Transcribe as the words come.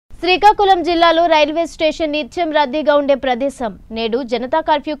శ్రీకాకుళం జిల్లాలో railway station నిత్యం రద్దీగా ఉండే ప్రదేశం నేడు జనతా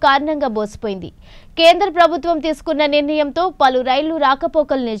కర్ఫ్యూ కారణంగా బోసిపోయింది. కేంద్ర ప్రభుత్వం తీసుకున్న నిర్ణయంతో పలు రైళ్లు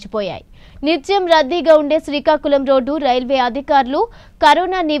రాకపోకలు నిలిచిపోయాయి. నిత్యం రద్దీగా ఉండే శ్రీకాకుళం రోడ్డు రైల్వే అధికారులు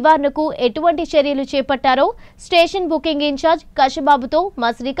కరోనా నివారణకు ఎటువంటి చర్యలు చేపట్టారో స్టేషన్ బుకింగ్ ఇన్ఛార్జ్ కశబాబుతో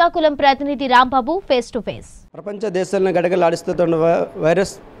మా శ్రీకాకుళం ప్రతినిధి రాంబాబు ఫేస్ టు ఫేస్. ప్రపంచ దేశాలను గడగడలాడిస్తున్న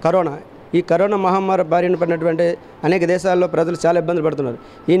వైరస్ కరోనా. ఈ కరోనా మహమ్మారి బారిన పడినటువంటి అనేక దేశాల్లో ప్రజలు చాలా ఇబ్బందులు పడుతున్నారు.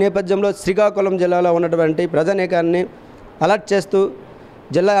 ఈ నేపథ్యంలో శ్రీకాకుళం జిల్లాలో ఉన్నటువంటి ప్రజానీకాన్ని అలర్ట్ చేస్తూ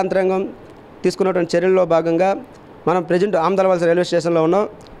జిల్లా యంత్రాంగం తీసుకున్నటువంటి చర్యల్లో భాగంగా మనం ప్రజెంట్ ఆమదలవలస రైల్వే స్టేషన్లో ఉన్నాం.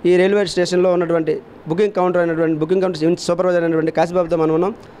 ఈ రైల్వే స్టేషన్లో ఉన్నటువంటి బుకింగ్ కౌంటర్ సూపర్వైజర్ అయినటువంటి కాశీబాబుతో మనం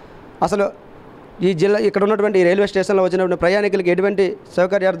ఉన్నాం. అసలు ఈ జిల్లా ఇక్కడ ఉన్నటువంటి ఈ రైల్వే స్టేషన్లో వచ్చినటువంటి ప్రయాణికులకి ఎటువంటి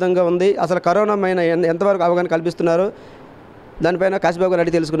సౌకర్యార్థంగా ఉంది, అసలు కరోనా పైన ఎంతవరకు అవగాహన కల్పిస్తున్నారు, దానిపైన కాశీబాబు గారు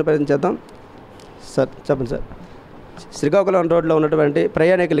అడిగి తెలుసుకునే ప్రయత్నం చేద్దాం. సార్ చెప్పండి సార్, శ్రీకాకుళం రోడ్లో ఉన్నటువంటి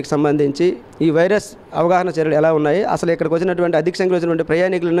ప్రయాణికులకు సంబంధించి ఈ వైరస్ అవగాహన చర్యలు ఎలా ఉన్నాయి, అసలు ఇక్కడికి వచ్చినటువంటి అధిక సంఖ్యలో వచ్చినటువంటి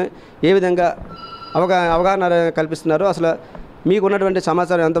ప్రయాణికులను ఏ విధంగా అవగాహన కల్పిస్తున్నారు, అసలు మీకు ఉన్నటువంటి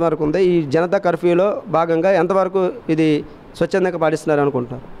సమాచారం ఎంతవరకు ఉంది, ఈ జనతా కర్ఫ్యూలో భాగంగా ఎంతవరకు ఇది స్వచ్ఛందంగా పాటిస్తున్నారు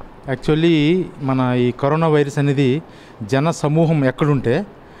అనుకుంటున్నారు? యాక్చువల్లీ మన ఈ కరోనా వైరస్ అనేది జన సమూహం ఎక్కడుంటే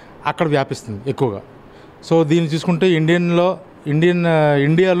అక్కడ వ్యాపిస్తుంది ఎక్కువగా. సో దీన్ని చూసుకుంటే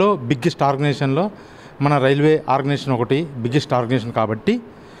ఇండియాలో బిగ్గెస్ట్ ఆర్గనైజేషన్లో మన రైల్వే ఆర్గనైజేషన్ ఒకటి బిగ్గెస్ట్ ఆర్గనైజేషన్ కాబట్టి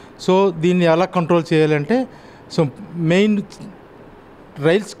సో దీన్ని ఎలా కంట్రోల్ చేయాలంటే సో మెయిన్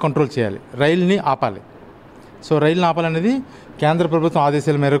రైల్స్ కంట్రోల్ చేయాలి, రైల్ని ఆపాలి. సో రైల్ని ఆపాలనేది కేంద్ర ప్రభుత్వం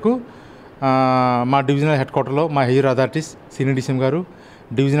ఆదేశాల మేరకు మా డివిజనల్ హెడ్ క్వార్టర్లో మా హైర్ అథారిటీస్ సీనియర్ డిసిఎం గారు,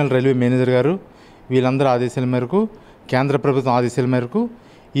 డివిజనల్ రైల్వే మేనేజర్ గారు వీళ్ళందరూ ఆదేశాల మేరకు, కేంద్ర ప్రభుత్వం ఆదేశాల మేరకు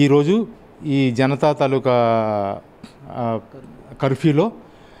ఈరోజు ఈ జనతా తాలూకా కర్ఫ్యూలో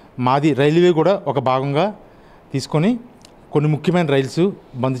మాది రైల్వే కూడా ఒక భాగంగా తీసుకొని కొన్ని ముఖ్యమైన రైల్స్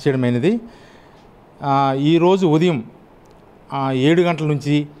బంద్ చేయడం అయినది. ఈరోజు ఉదయం 7 గంటల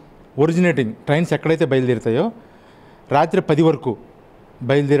నుంచి ఒరిజినేటింగ్ ట్రైన్స్ ఎక్కడైతే బయలుదేరుతాయో రాత్రి 10 వరకు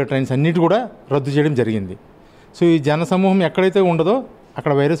బయలుదేరే ట్రైన్స్ అన్నిటి కూడా రద్దు చేయడం జరిగింది. సో ఈ జనసమూహం ఎక్కడైతే ఉండదో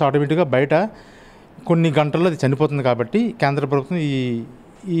అక్కడ వైరస్ ఆటోమేటిక్గా బయట కొన్ని గంటల్లో అది చనిపోతుంది కాబట్టి కేంద్ర ప్రభుత్వం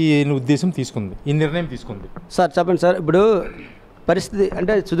ఈ ఉద్దేశం తీసుకుంది, ఈ నిర్ణయం తీసుకుంది. సార్ చెప్పండి సార్, ఇప్పుడు పరిస్థితి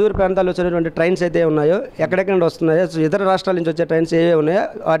అంటే సుదూర ప్రాంతాల్లో వచ్చినటువంటి ట్రైన్స్ అయితే ఉన్నాయో ఎక్కడెక్కడ నుండి వస్తున్నాయో, ఇతర రాష్ట్రాల నుంచి వచ్చే ట్రైన్స్ ఏవే ఉన్నాయో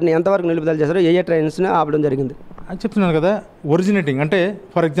వాటిని ఎంతవరకు నిలుపుదల చేశారో, ఏ ట్రైన్స్ని ఆపడం జరిగింది అని చెప్తున్నాను కదా. ఒరిజినేటింగ్ అంటే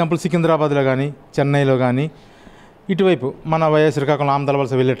ఫర్ ఎగ్జాంపుల్ సికింద్రాబాద్లో కానీ చెన్నైలో కానీ ఇటువైపు మన వైఎస్ శ్రీకాకుళం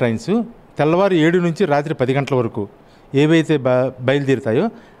ఆమదలవలస వెళ్ళే ట్రైన్స్ తెల్లవారు 7 నుంచి రాత్రి 10 గంటల వరకు ఏవైతే బయలుదేరుతాయో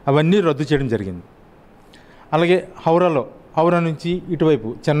అవన్నీ రద్దు చేయడం జరిగింది. అలాగే హౌరా నుంచి ఇటువైపు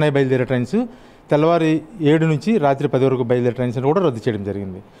చెన్నై బయలుదేరే ట్రైన్స్ తెల్లవారి 7 నుంచి రాత్రి 10 వరకు బయలుదేరే ట్రైన్స్ కూడా రద్దు చేయడం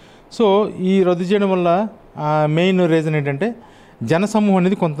జరిగింది. సో ఈ రద్దు చేయడం వల్ల మెయిన్ రీజన్ ఏంటంటే జనసమూహం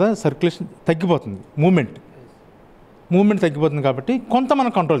అనేది కొంత సర్క్యులేషన్ తగ్గిపోతుంది, మూమెంట్ తగ్గిపోతుంది కాబట్టి కొంత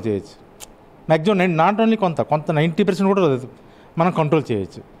మనం కంట్రోల్ చేయొచ్చు. మ్యాక్సిమం నాట్ ఓన్లీ కొంత 90% కూడా మనం కంట్రోల్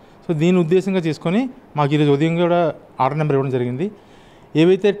చేయొచ్చు. సో దీని ఉద్దేశంగా చేసుకొని మాకు ఈరోజు ఉదయం కూడా ఆర్డర్ నెంబర్ ఇవ్వడం జరిగింది.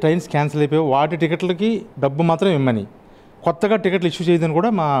 ఏవైతే ట్రైన్స్ క్యాన్సిల్ అయిపోయాయో వాటి టికెట్లకి డబ్బు మాత్రం ఇమ్మని, కొత్తగా టికెట్లు ఇష్యూ చేయదని కూడా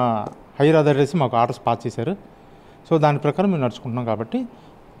మా హైర్ అథారిటీస్ మాకు ఆర్డర్స్ పాస్ చేశారు. సో దాని ప్రకారం మేము నడుచుకుంటున్నాం కాబట్టి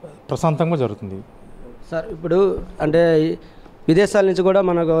ప్రశాంతంగా జరుగుతుంది. సార్ ఇప్పుడు అంటే విదేశాల నుంచి కూడా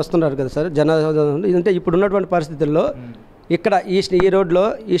మనకు వస్తున్నారు కదా సార్ అంటే ఇప్పుడు ఉన్నటువంటి పరిస్థితుల్లో ఇక్కడ ఈ రోడ్లో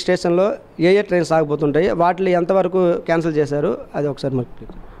ఈ స్టేషన్లో ఏ ట్రైన్స్ ఆగిపోతుంటాయి, వాటిని ఎంతవరకు క్యాన్సిల్ చేశారు అది ఒకసారి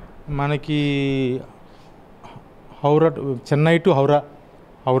మనకి Chennai to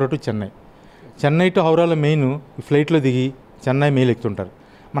Howrah to Chennai to హౌరాలో main ఫ్లైట్లో దిగి చెన్నై మెయిల్ ఎక్కుతుంటారు.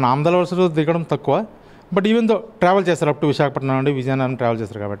 మన ఆమదలవలసలో దిగడం తక్కువ, బట్ ఈవెన్ దో ట్రావెల్ చేస్తారు అప్ టు విశాఖపట్నం నుండి విజయనగరం ట్రావెల్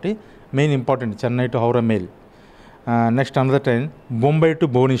చేస్తారు కాబట్టి main important Chennai to Howrah mail. Next another train Bombay to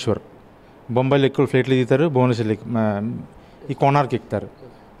Bhubaneswar, బొంబాయిలో ఎక్కువ ఫ్లైట్లు దిగుతారు, భువనేశ్వర్ ఈ కోనార్క్ ఎక్కుతారు.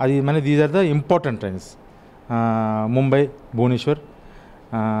 అది these are the important trains. Mumbai Bhubaneswar,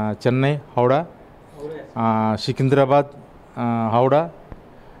 Chennai Howrah, Secunderabad Howrah,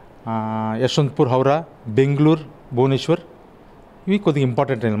 Yesvantpur Howrah, Bengaluru Bhubaneswar, ఇవి కొద్దిగా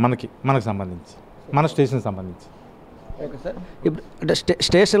ఇంపార్టెంట్ ట్రైన్లు మనకు సంబంధించి, మన స్టేషన్కి సంబంధించి. ఓకే సార్, ఇప్పుడు అంటే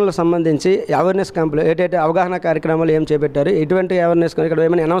స్టేషన్లకు సంబంధించి అవేర్నెస్ క్యాంపులు ఏంటంటే అవగాహన కార్యక్రమాలు ఏం చేపట్టారు, ఎటువంటి అవేర్నెస్ ఇక్కడ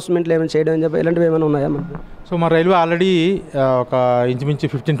ఏమైనా అనౌన్స్మెంట్లు ఏమైనా చేయడం అని చెప్పి ఇలాంటివి ఏమైనా ఉన్నాయా మనకు? సో మా రైల్వే ఆల్రెడీ ఒక ఇంచుమించు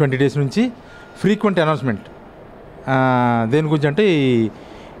 15-20 డేస్ నుంచి ఫ్రీక్వెంట్ అనౌన్స్మెంట్ దేని గురించి అంటే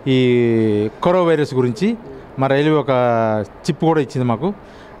ఈ కరోనా వైరస్ గురించి మా రైల్వే ఒక చిప్ కూడా ఇచ్చింది మాకు.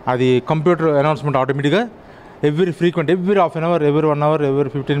 అది కంప్యూటర్ అనౌన్స్మెంట్ ఆటోమేటిక్గా every half an hour, every 1 hour, every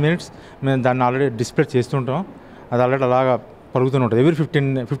 15 minutes మేము దాన్ని ఆల్రెడీ డిస్ప్లే చేస్తుంటాం. అది ఆల్రెడీ అలాగా పరుగుతూనే ఉంటుంది. Every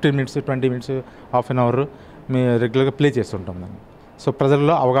 15 minutes, 20 minutes, half an hour మేము రెగ్యులర్గా ప్లే చేస్తుంటాం దాన్ని. సో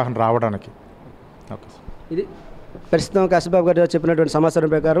ప్రజల్లో అవగాహన రావడానికి. Okay sir. ఇది ప్రస్తుతం కాశీబాబు గారు చెప్పినటువంటి సమాచారం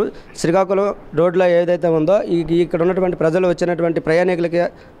ప్రకారం శ్రీకాకుళం రోడ్లో ఏదైతే ఉందో ఇక్కడ ఉన్నటువంటి ప్రజలు వచ్చినటువంటి ప్రయాణికులకి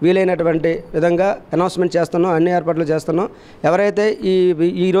వీలైనటువంటి విధంగా అనౌన్స్మెంట్ చేస్తున్నాం, అన్ని ఏర్పాట్లు చేస్తున్నాం. ఎవరైతే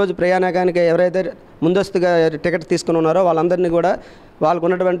ఈరోజు ప్రయాణానికి ఎవరైతే ముందస్తుగా టికెట్ తీసుకుని ఉన్నారో వాళ్ళందరినీ కూడా వాళ్ళకు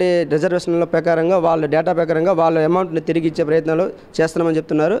ఉన్నటువంటి రిజర్వేషన్ల ప్రకారంగా వాళ్ళ డేటా ప్రకారంగా వాళ్ళ అమౌంట్ని తిరిగి ఇచ్చే ప్రయత్నాలు చేస్తున్నామని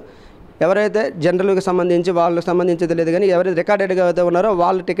చెప్తున్నారు. ఎవరైతే జనరల్కి సంబంధించి వాళ్ళకి సంబంధించి తెలియదు కానీ ఎవరైతే రికార్డెడ్గా అయితే ఉన్నారో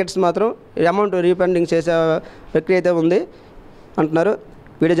వాళ్ళ టికెట్స్ మాత్రం అమౌంట్ రీఫండింగ్ చేసే ప్రక్రియ అయితే ఉంది అంటున్నారు.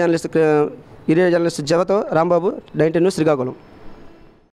 Video journalist జవతో Rambabu, 19 news, Srikakulam.